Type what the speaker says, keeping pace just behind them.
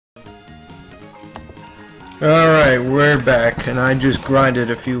Alright, we're back, and I just grinded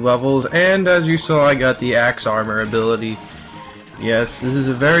a few levels, and as you saw, I got the Axe Armor ability. Yes, this is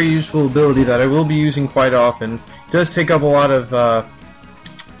a very useful ability that I will be using quite often. It does take up a lot of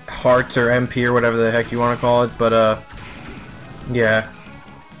hearts or MP or whatever the heck you want to call it, but yeah.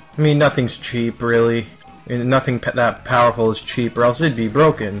 I mean, nothing's cheap, really. And nothing that powerful is cheap, or else it'd be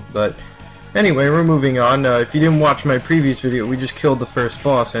broken, but anyway, we're moving on. If you didn't watch my previous video, we just killed the first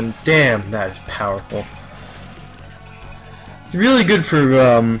boss, and damn, that is powerful. It's really good for,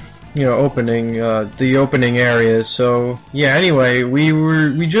 you know, opening, the opening areas, so, yeah, anyway,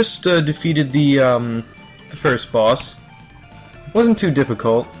 we just, defeated the first boss. It wasn't too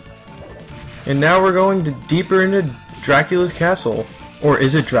difficult. And now we're going deeper into Dracula's castle. Or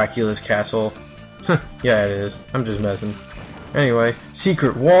is it Dracula's castle? Yeah, it is. I'm just messing. Anyway,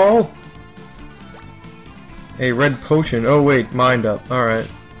 secret wall! A red potion. Oh wait, mind up. Alright.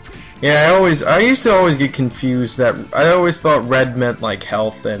 Yeah, I used to always get confused that I always thought red meant like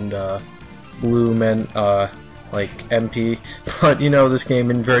health and blue meant like MP, but you know, this game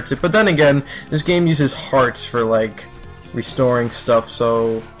inverts it. But then again, this game uses hearts for like restoring stuff,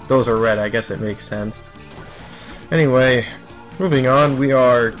 so those are red. I guess it makes sense. Anyway, moving on, we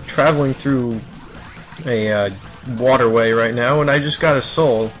are traveling through a waterway right now, and I just got a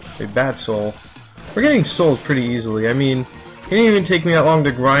soul, a bat soul. We're getting souls pretty easily. I mean, it didn't even take me that long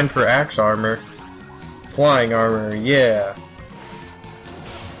to grind for axe armor. Flying armor, yeah.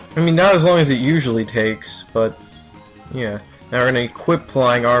 I mean, not as long as it usually takes, but yeah. Now we're going to equip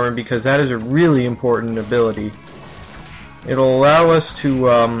flying armor because that is a really important ability. It'll allow us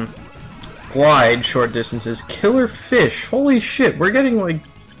to glide short distances. Killer fish! Holy shit, we're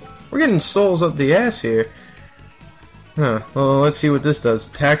getting souls up the ass here. Huh, well, let's see what this does.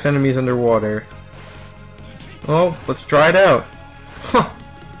 Attacks enemies underwater. Well, let's try it out. Huh,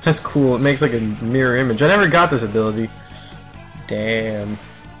 that's cool. It makes like a mirror image. I never got this ability. Damn.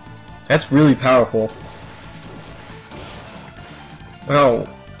 That's really powerful. Oh,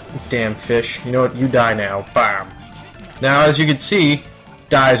 damn fish. You know what? You die now. Bam. Now, as you can see,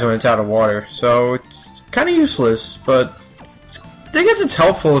 dies when it's out of water. So, it's kind of useless, but I guess it's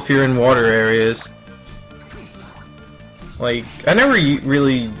helpful if you're in water areas. Like, I never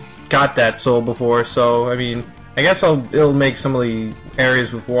really got that soul before, so I mean, I guess it'll make some of the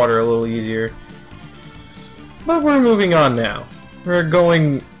areas with water a little easier. But we're moving on now. We're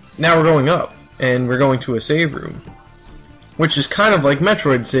going up, and we're going to a save room, which is kind of like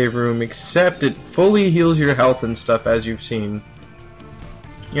Metroid save room, except it fully heals your health and stuff, as you've seen.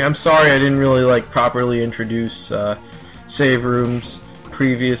 Yeah, I'm sorry I didn't really like properly introduce save rooms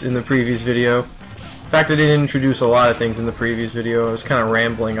in the previous video. In fact, I didn't introduce a lot of things in the previous video. I was kind of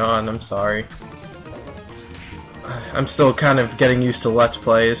rambling on. I'm sorry. I'm still kind of getting used to Let's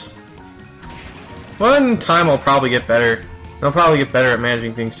Plays. Well, in time I'll probably get better. I'll probably get better at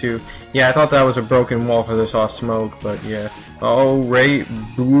managing things too. Yeah, I thought that was a broken wall because I saw smoke, but yeah. Oh, right,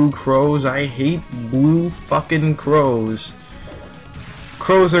 blue crows. I hate blue fucking crows.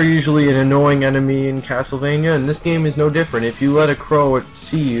 Crows are usually an annoying enemy in Castlevania, and this game is no different. If you let a crow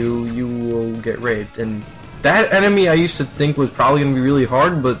see you, you will get raped. And that enemy I used to think was probably going to be really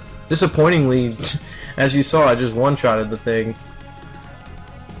hard, but disappointingly, as you saw, I just one-shotted the thing.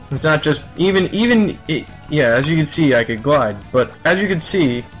 It's not just, yeah, as you can see, I could glide, but as you can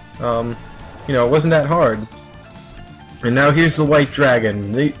see, you know, it wasn't that hard. And now here's the white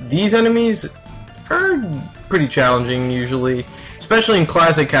dragon. These enemies are pretty challenging, usually. Especially in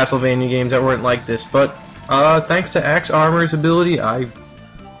classic Castlevania games that weren't like this, but thanks to Axe Armor's ability, I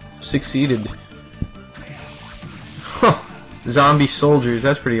succeeded. Huh. Zombie soldiers,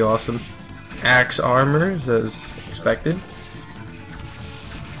 that's pretty awesome. Axe Armors, as expected.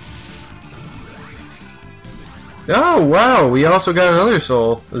 Oh, wow, we also got another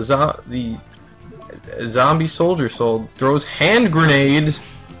soul. The zombie soldier soul throws hand grenades.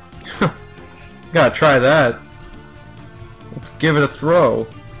 Gotta try that. Let's give it a throw.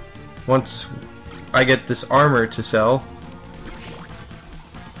 Once I get this armor to sell.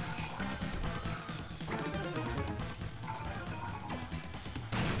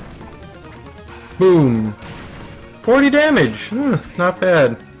 Boom. 40 damage. Not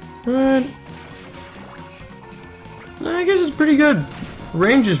bad. I guess it's pretty good.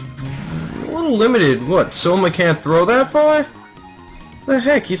 Range is a little limited. What, Soma can't throw that far? The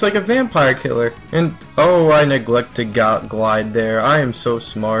heck, he's like a vampire killer. And, oh, I neglect to glide there. I am so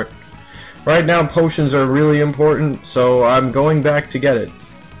smart. Right now, potions are really important, so I'm going back to get it.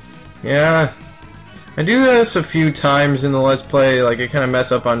 Yeah, I do this a few times in the Let's Play, like, I kind of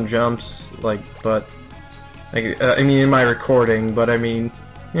mess up on jumps, like, but, like, I mean, in my recording, but I mean,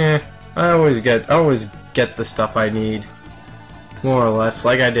 yeah, I always get the stuff I need. More or less,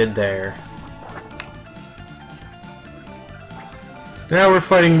 like I did there. Now we're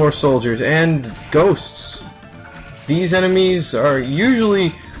fighting more soldiers and ghosts. These enemies are usually...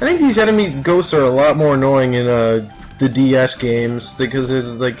 I think these enemy ghosts are a lot more annoying in the DS games, because it's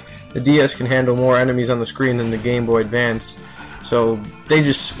like the DS can handle more enemies on the screen than the Game Boy Advance. So they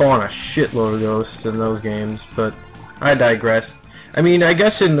just spawn a shitload of ghosts in those games, but I digress. I mean, I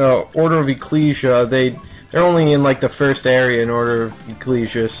guess in Order of Ecclesia, they're only in like the first area in Order of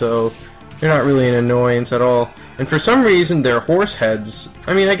Ecclesia, so they're not really an annoyance at all. And for some reason, they're horse heads.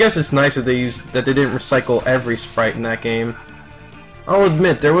 I mean, I guess it's nice that they didn't recycle every sprite in that game. I'll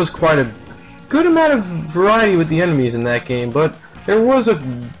admit, there was quite a good amount of variety with the enemies in that game, but there was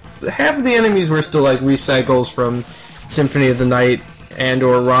half of the enemies were still like recycles from Symphony of the Night and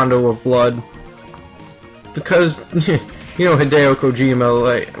or Rondo of Blood. Because, you know, Hideo Kojima,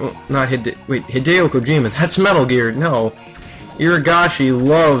 like, well, Hideo Kojima, that's Metal Gear, no. Iragashi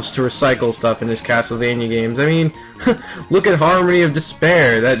loves to recycle stuff in his Castlevania games. I mean, look at Harmony of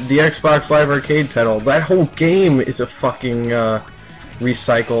Despair, the Xbox Live Arcade title. That whole game is a fucking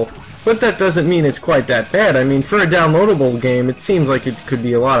recycle. But that doesn't mean it's quite that bad. I mean, for a downloadable game, it seems like it could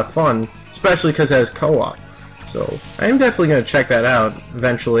be a lot of fun, especially because it has co-op. So, I'm definitely going to check that out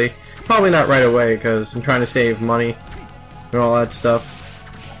eventually. Probably not right away, because I'm trying to save money and all that stuff.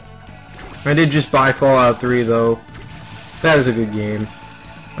 I did just buy Fallout 3, though. That is a good game.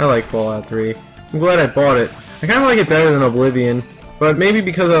 I like Fallout 3. I'm glad I bought it. I kind of like it better than Oblivion, but maybe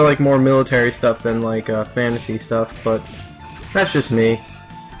because I like more military stuff than like fantasy stuff, but that's just me.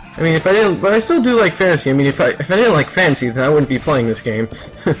 I mean, if I didn't, but I still do like fantasy. I mean, if I didn't like fantasy, then I wouldn't be playing this game.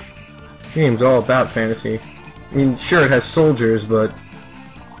 The game's all about fantasy. I mean, sure, it has soldiers, but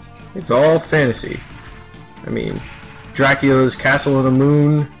it's all fantasy. I mean, Dracula's Castle on the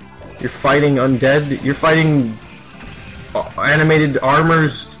Moon. You're fighting undead. You're fighting animated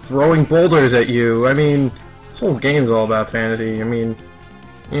armors throwing boulders at you. I mean, this whole game's all about fantasy. I mean,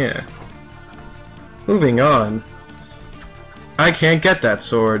 yeah. Moving on. I can't get that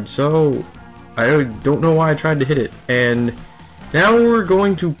sword, so I don't know why I tried to hit it. And now we're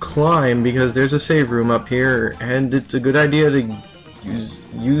going to climb because there's a save room up here, and it's a good idea to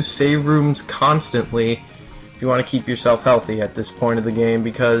use save rooms constantly if you want to keep yourself healthy at this point of the game,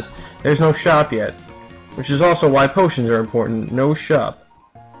 because there's no shop yet. Which is also why potions are important. No shop.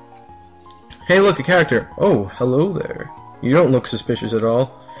 Hey, look, a character. Oh, hello there. You don't look suspicious at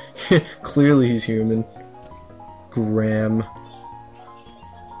all. Clearly he's human. Graham.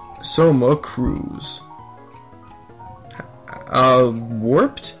 Soma Cruz.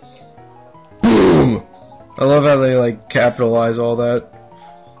 Warped? Boom! I love how they, like, capitalize all that.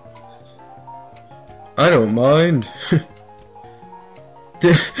 I don't mind.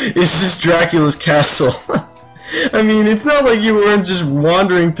 Is this Dracula's castle? I mean, it's not like you weren't just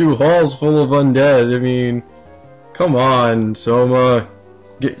wandering through halls full of undead. I mean, come on, Soma.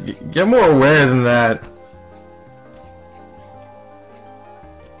 Get more aware than that.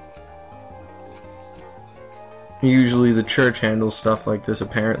 Usually the church handles stuff like this,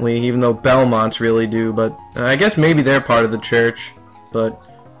 apparently, even though Belmonts really do, but I guess maybe they're part of the church, but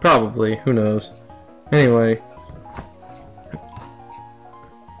probably, who knows. Anyway.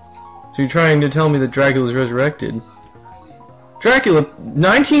 So you're trying to tell me that Dracula's resurrected? Dracula,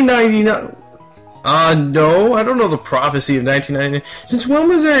 1999... no, I don't know the prophecy of 1999. Since when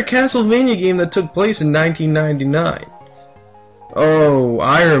was there a Castlevania game that took place in 1999? Oh,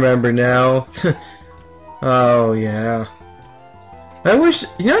 I remember now. Oh, yeah. I wish...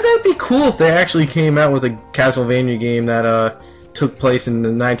 You know, that'd be cool if they actually came out with a Castlevania game that, took place in the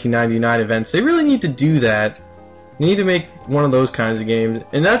 1999 events. They really need to do that. They need to make one of those kinds of games.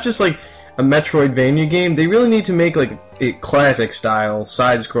 And not just, like, a Metroidvania game. They really need to make, like, a classic style,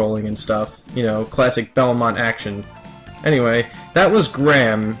 side-scrolling and stuff. You know, classic Belmont action. Anyway, that was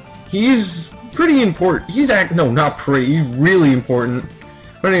Graham. He's pretty important. No, not pretty. He's really important.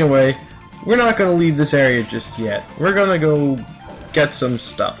 But anyway... We're not going to leave this area just yet. We're going to go get some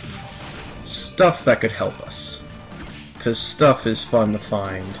stuff. Stuff that could help us. Because stuff is fun to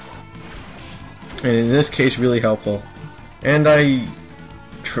find. And in this case, really helpful. And I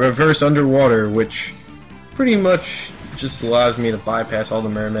traverse underwater, which pretty much just allows me to bypass all the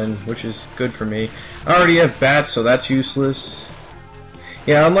mermen, which is good for me. I already have bats, so that's useless.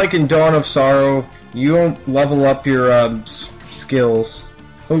 Yeah, unlike in Dawn of Sorrow, you don't level up your skills.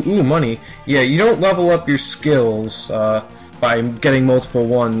 Oh, ooh, money. Yeah, you don't level up your skills by getting multiple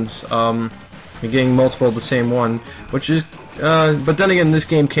ones. You're getting multiple of the same one, which is... but then again, this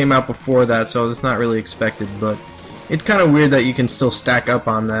game came out before that, so it's not really expected, but It's kind of weird that you can still stack up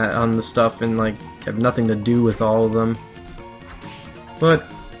on that, on the stuff, and like have nothing to do with all of them. But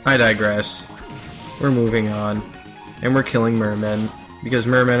I digress. We're moving on, and we're killing mermen because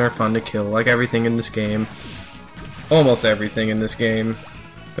mermen are fun to kill, like everything in this game. Almost everything in this game,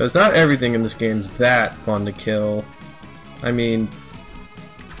 because not everything in this game is that fun to kill. I mean,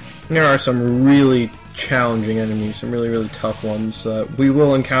 there are some really challenging enemies, some really tough ones that we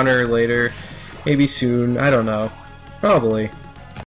will encounter later, maybe soon. I don't know. Probably.